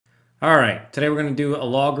All right, today we're going to do a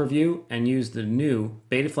log review and use the new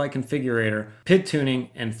Betaflight configurator, PID tuning,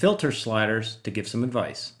 and filter sliders to give some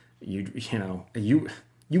advice. You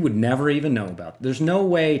would never even know about. There's no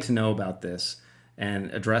way to know about this and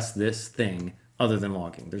address this thing other than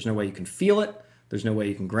logging. There's no way you can feel it. There's no way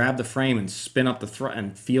you can grab the frame and spin up the throttle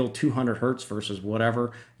and feel 200 hertz versus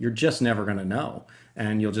whatever. You're just never going to know.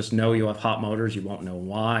 And you'll just know you'll have hot motors. You won't know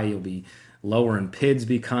why. You'll be lower in PIDs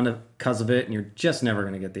because of it, and you're just never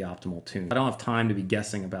going to get the optimal tune. I don't have time to be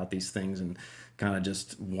guessing about these things and kind of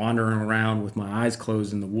just wandering around with my eyes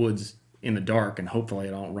closed in the woods in the dark, and hopefully I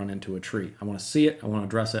don't run into a tree. I want to see it, I want to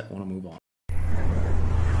address it, I want to move on.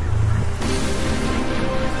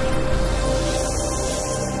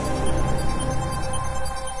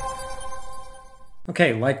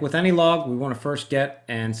 Okay, like with any log, we want to first get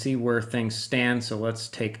and see where things stand. So let's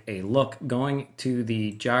take a look. Going to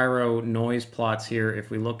the gyro noise plots here, if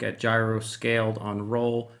we look at gyro scaled on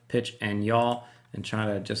roll, pitch, and yaw, and try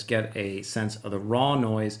to just get a sense of the raw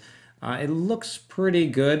noise, it looks pretty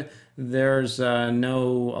good. There's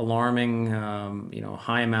no alarming,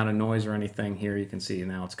 high amount of noise or anything here. You can see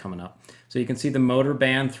now it's coming up. So you can see the motor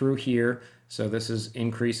band through here. So this is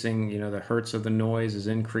increasing, the hertz of the noise is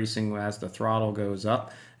increasing as the throttle goes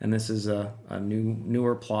up. And this is a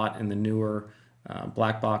newer plot in the newer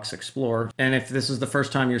Black Box Explorer. And if this is the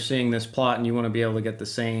first time you're seeing this plot and you want to be able to get the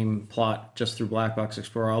same plot just through Black Box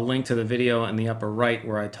Explorer, I'll link to the video in the upper right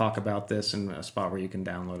where I talk about this and a spot where you can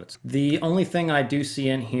download it. The only thing I do see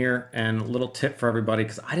in here, and a little tip for everybody,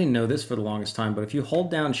 because I didn't know this for the longest time, but if you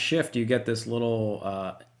hold down shift, you get this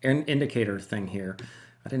little indicator thing here.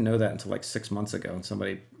 I didn't know that until like 6 months ago, and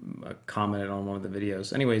somebody commented on one of the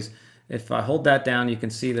videos. Anyways, if I hold that down, you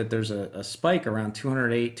can see that there's a spike around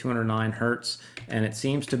 208, 209 hertz, and it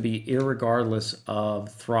seems to be irregardless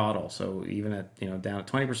of throttle. So even at, down at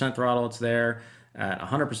 20% throttle, it's there. At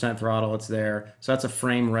 100% throttle, it's there. So that's a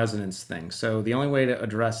frame resonance thing. So the only way to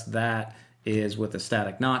address that is with a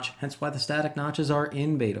static notch, hence why the static notches are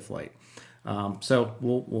in Betaflight. So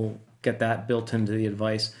we'll get that built into the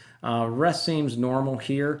advice. Rest seems normal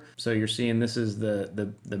here. So you're seeing this is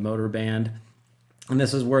the motor band. And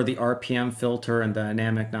this is where the RPM filter and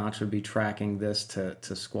dynamic notch would be tracking this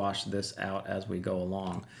to squash this out as we go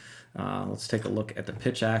along. Let's take a look at the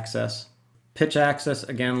pitch axis. Pitch axis,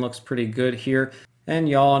 again, looks pretty good here. And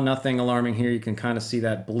yaw, nothing alarming here. You can kind of see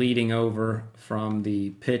that bleeding over from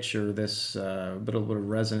the pitch, or this bit of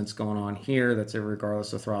resonance going on here. That's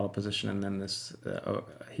regardless of throttle position, and then this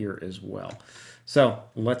here as well. So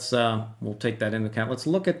let's we'll take that into account. Let's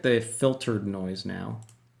look at the filtered noise now.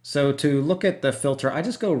 So to look at the filter, I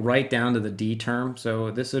just go right down to the D term. So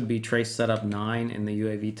this would be trace setup 9 in the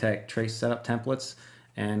UAV Tech trace setup templates.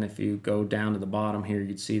 And if you go down to the bottom here,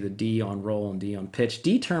 you'd see the D on roll and D on pitch.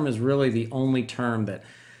 D term is really the only term that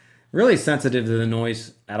really is sensitive to the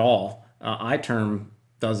noise at all. I term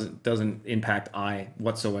doesn't impact I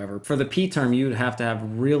whatsoever. For the P term, you'd have to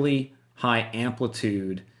have really high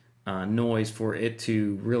amplitude noise for it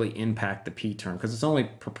to really impact the P term, because it's only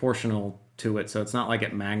proportional to it, so it's not like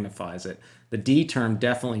it magnifies it. The D term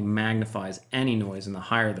definitely magnifies any noise, and the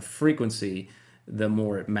higher the frequency, the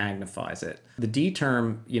more it magnifies it. The D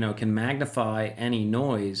term, can magnify any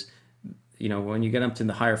noise, when you get up to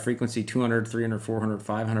the higher frequency, 200, 300, 400,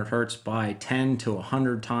 500 hertz, by 10 to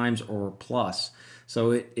 100 times or plus.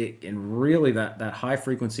 So and really that high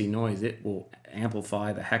frequency noise, it will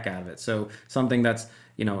amplify the heck out of it. So something that's,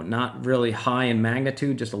 not really high in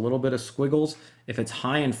magnitude, just a little bit of squiggles, if it's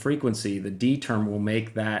high in frequency, the D term will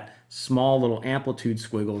make that small little amplitude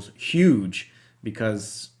squiggles huge,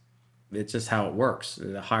 because it's just how it works.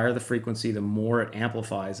 The higher the frequency, the more it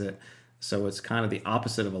amplifies it. So it's kind of the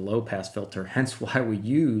opposite of a low pass filter, hence why we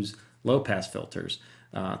use low pass filters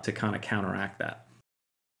to kind of counteract that.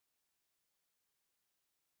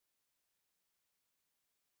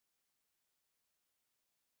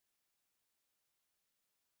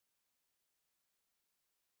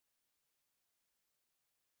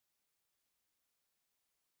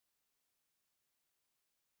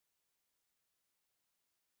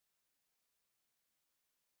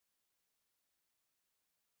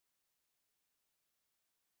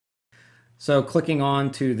 So clicking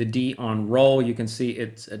on to the D on roll, you can see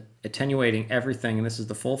it's attenuating everything, and this is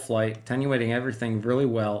the full flight, attenuating everything really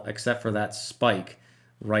well except for that spike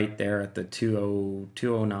right there at the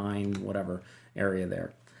 209 whatever area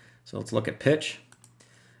there. So let's look at pitch.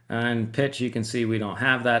 And pitch, you can see we don't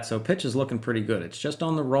have that, so pitch is looking pretty good. It's just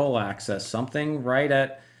on the roll axis, something right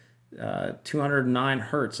at 209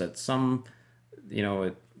 hertz at some,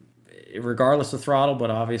 regardless of throttle, but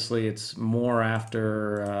obviously it's more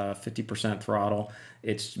after 50% throttle.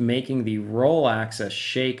 It's making the roll axis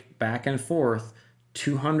shake back and forth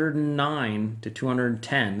 209 to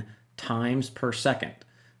 210 times per second.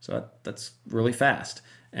 So that's really fast.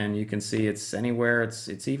 And you can see it's anywhere,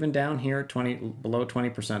 it's even down here at below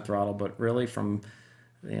 20% throttle, but really from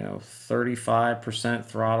 35%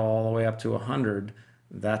 throttle all the way up to 100,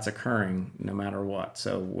 that's occurring no matter what.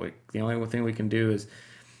 So the only thing we can do is,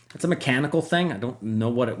 it's a mechanical thing. I don't know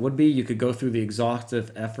what it would be. You could go through the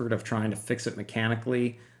exhaustive effort of trying to fix it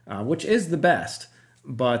mechanically, which is the best.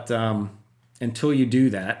 But until you do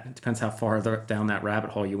that, it depends how far down that rabbit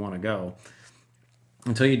hole you want to go.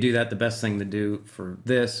 Until you do that, the best thing to do for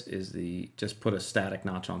this is just put a static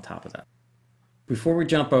notch on top of that. Before we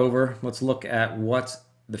jump over, let's look at what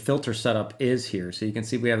the filter setup is here. So you can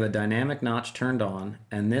see we have the dynamic notch turned on,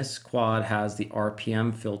 and this quad has the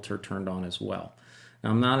RPM filter turned on as well. Now,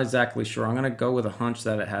 I'm not exactly sure. I'm going to go with a hunch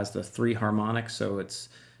that it has the 3 harmonics, so it's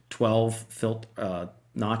 12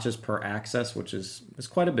 notches per axis, which is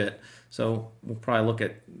quite a bit. So we'll probably look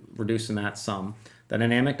at reducing that some. The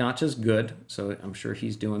dynamic notch is good, so I'm sure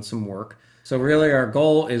he's doing some work. So really our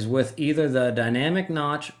goal is with either the dynamic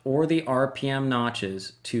notch or the RPM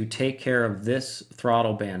notches to take care of this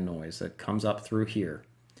throttle band noise that comes up through here.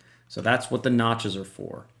 So that's what the notches are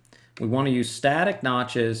for. We want to use static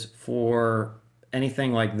notches for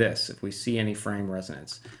anything like this if we see any frame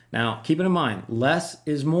resonance. Now keep it in mind, less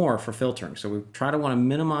is more for filtering. So we want to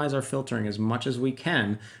minimize our filtering as much as we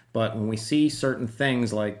can, but when we see certain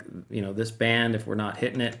things like this band, if we're not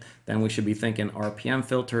hitting it, then we should be thinking RPM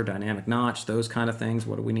filter, dynamic notch, those kind of things.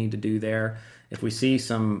 What do we need to do there? If we see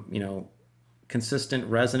some consistent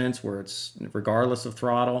resonance where it's regardless of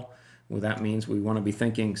throttle, well, that means we want to be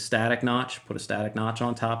thinking static notch, put a static notch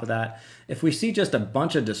on top of that. If we see just a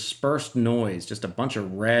bunch of dispersed noise, just a bunch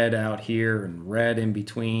of red out here and red in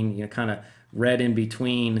between, kind of red in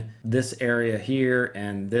between this area here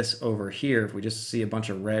and this over here, if we just see a bunch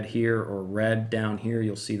of red here or red down here,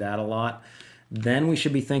 you'll see that a lot, then we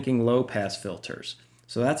should be thinking low pass filters.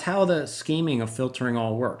 So that's how the scheming of filtering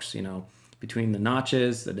all works, between the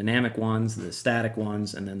notches, the dynamic ones, the static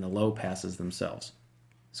ones, and then the low passes themselves.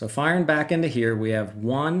 So firing back into here, we have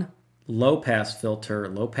one low pass filter,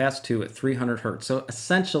 low pass 2 at 300 Hertz. So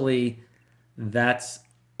essentially that's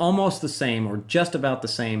almost the same or just about the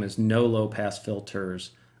same as no low pass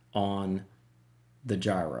filters on the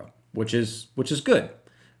gyro, which is good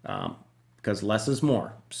because less is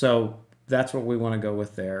more. So that's what we want to go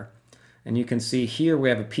with there. And you can see here we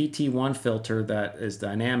have a PT1 filter that is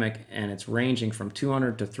dynamic and it's ranging from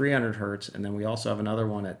 200 to 300 Hertz. And then we also have another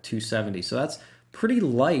one at 270. So that's pretty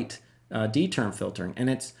light D-term filtering. And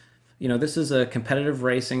it's, this is a competitive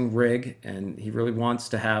racing rig and he really wants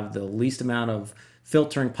to have the least amount of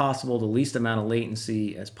filtering possible, the least amount of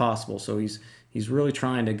latency as possible. So he's really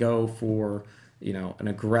trying to go for, an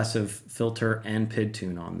aggressive filter and PID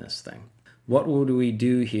tune on this thing. What would we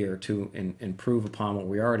do here to improve upon what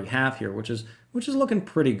we already have here, which is looking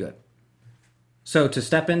pretty good? So to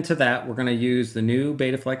step into that, we're going to use the new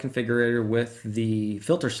Betaflight configurator with the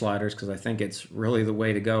filter sliders because I think it's really the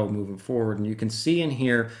way to go moving forward. And you can see in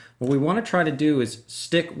here, what we want to try to do is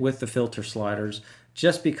stick with the filter sliders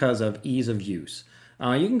just because of ease of use.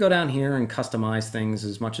 You can go down here and customize things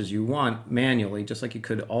as much as you want manually, just like you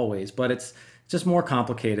could always, but it's just more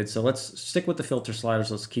complicated. So let's stick with the filter sliders.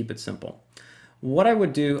 Let's keep it simple. What I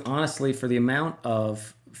would do, honestly, for the amount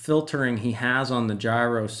of filtering he has on the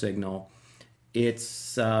gyro signal,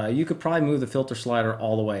 it's you could probably move the filter slider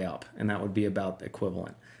all the way up, and that would be about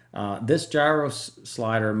equivalent. This gyro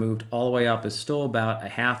slider moved all the way up is still about a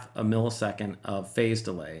half a millisecond of phase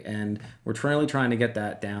delay, and we're really trying to get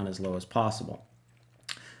that down as low as possible.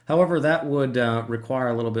 However, that would require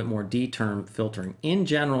a little bit more D-term filtering. In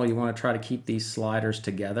general, you want to try to keep these sliders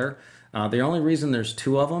together. The only reason there's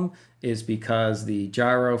 2 of them is because the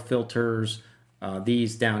gyro filters,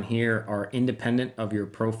 these down here, are independent of your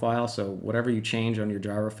profile. So whatever you change on your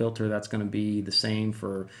gyro filter, that's going to be the same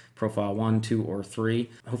for profile 1, 2, or 3.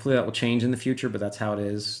 Hopefully that will change in the future, but that's how it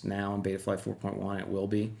is now in Betaflight 4.1. It will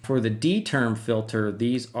be. For the D-term filter,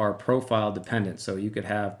 these are profile dependent. So you could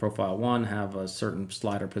have profile 1 have a certain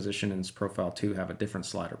slider position and profile 2 have a different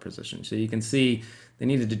slider position. So you can see they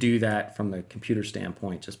needed to do that from the computer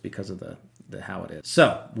standpoint just because of the how it is.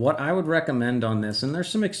 So what I would recommend on this, and there's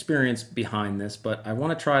some experience behind this, but I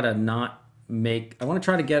want to try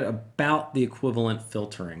to get about the equivalent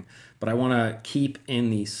filtering, but I want to keep in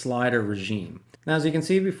the slider regime. Now, as you can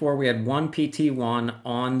see before, we had one PT1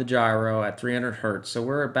 on the gyro at 300 Hertz. So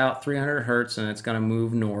we're about 300 Hertz and it's going to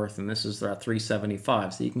move north, and this is at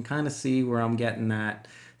 375. So you can kind of see where I'm getting that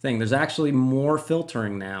thing. There's actually more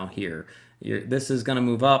filtering now here. This is going to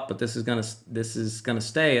move up, but this is going to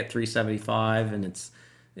stay at 375, and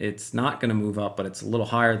it's not going to move up, but it's a little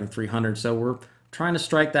higher than 300. So we're trying to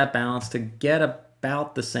strike that balance to get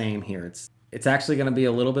about the same here. It's actually going to be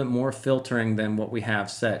a little bit more filtering than what we have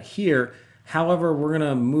set here. However, we're going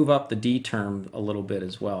to move up the D term a little bit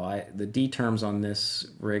as well. The D terms on this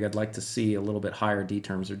rig, I'd like to see a little bit higher D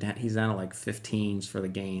terms. He's down at like 15s for the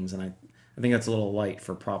gains, and I think that's a little light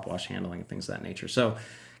for prop wash handling and things of that nature. So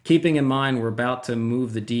keeping in mind we're about to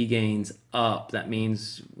move the D gains up, that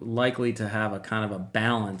means likely to have a kind of a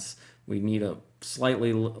balance. We need a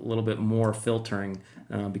little bit more filtering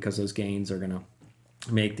because those gains are going to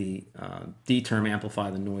make the D term amplify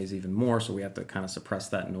the noise even more, so we have to kind of suppress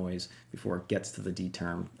that noise before it gets to the D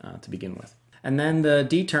term to begin with. And then the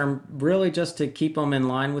D term, really just to keep them in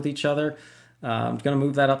line with each other, I'm going to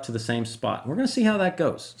move that up to the same spot. We're going to see how that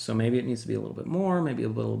goes. So maybe it needs to be a little bit more, maybe a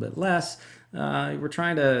little bit less. We're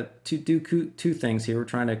trying to do two things here. We're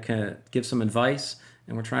trying to kind of give some advice,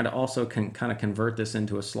 and we're trying to also kind of convert this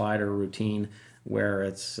into a slider routine where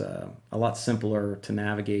it's a lot simpler to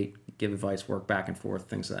navigate, give advice, work back and forth,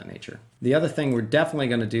 things of that nature. The other thing we're definitely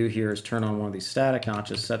going to do here is turn on one of these static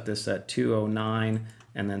notches, set this at 209,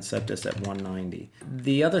 and then set this at 190.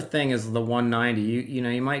 The other thing is the 190. You know,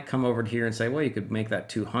 you might come over here and say, well, you could make that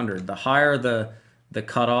 200. The higher the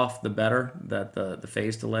cutoff, the better that the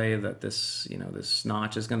phase delay that this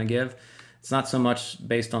notch is going to give. It's not so much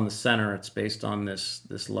based on the center, it's based on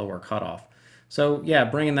this lower cutoff. So yeah,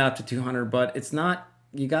 bringing that up to 200, but it's not,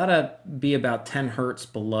 you gotta be about 10 hertz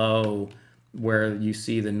below where you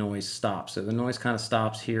see the noise stop. So the noise kind of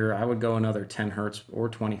stops here. I would go another 10 hertz or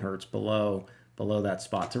 20 hertz below that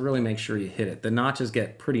spot to really make sure you hit it. The notches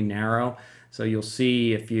get pretty narrow, so you'll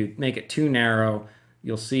see if you make it too narrow,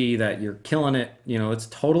 you'll see that you're killing it. You know, it's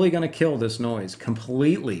totally gonna kill this noise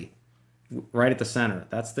completely right at the center.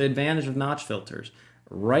 That's the advantage of notch filters.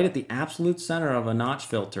 Right at the absolute center of a notch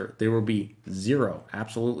filter, there will be zero,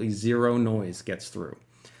 absolutely zero noise gets through.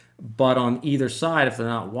 But on either side, if they're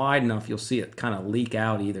not wide enough, you'll see it kind of leak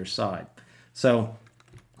out either side. So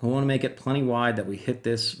we want to make it plenty wide that we hit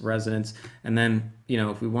this resonance. And then, you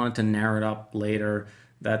know, if we wanted to narrow it up later,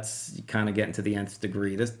 that's kind of getting to the nth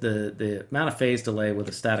degree. The amount of phase delay with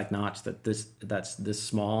a static notch that's this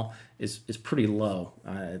small is pretty low.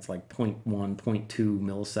 It's like 0.1, 0.2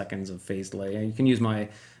 milliseconds of phase delay. And you can use my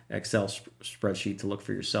Excel spreadsheet to look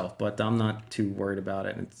for yourself, but I'm not too worried about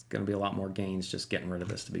it. It's going to be a lot more gains just getting rid of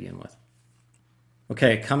this to begin with.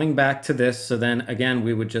 Okay, coming back to this, so then again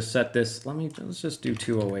we would just set this, let's just do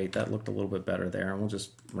 208. That looked a little bit better there, and we'll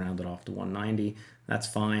just round it off to 190. That's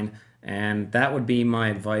fine. And that would be my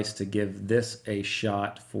advice, to give this a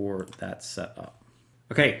shot for that setup.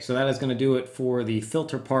 Okay, so that is going to do it for the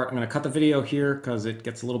filter part. I'm going to cut the video here because it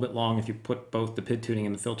gets a little bit long if you put both the PID tuning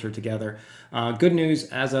and the filter together. Good news,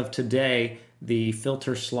 as of today, the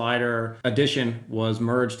filter slider addition was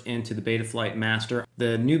merged into the Betaflight master.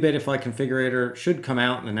 The new Betaflight configurator should come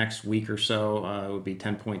out in the next week or so. It would be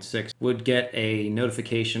 10.6. Would get a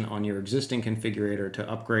notification on your existing configurator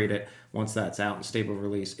to upgrade it once that's out in stable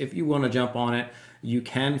release. If you want to jump on it, you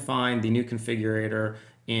can find the new configurator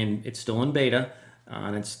it's still in beta.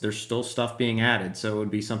 And there's still stuff being added, so it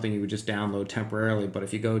would be something you would just download temporarily. But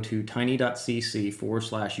if you go to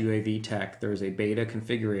tiny.cc/UAVtech, there's a beta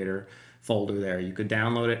configurator folder there. You could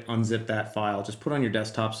download it, unzip that file, just put it on your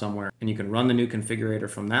desktop somewhere, and you can run the new configurator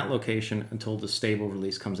from that location until the stable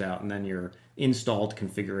release comes out. And then your installed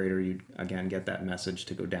configurator, you again get that message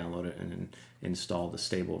to go download it and install the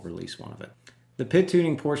stable release one of it. The PID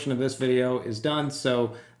tuning portion of this video is done,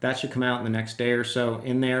 so that should come out in the next day or so.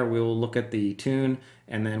 In there, we will look at the tune,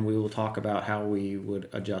 and then we will talk about how we would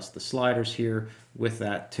adjust the sliders here with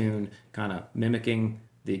that tune, kind of mimicking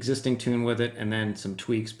the existing tune with it, and then some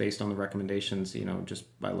tweaks based on the recommendations, you know,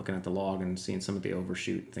 just by looking at the log and seeing some of the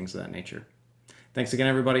overshoot, things of that nature. Thanks again,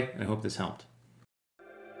 everybody, and I hope this helped.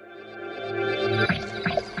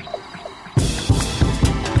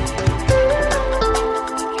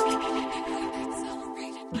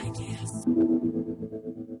 Ideas.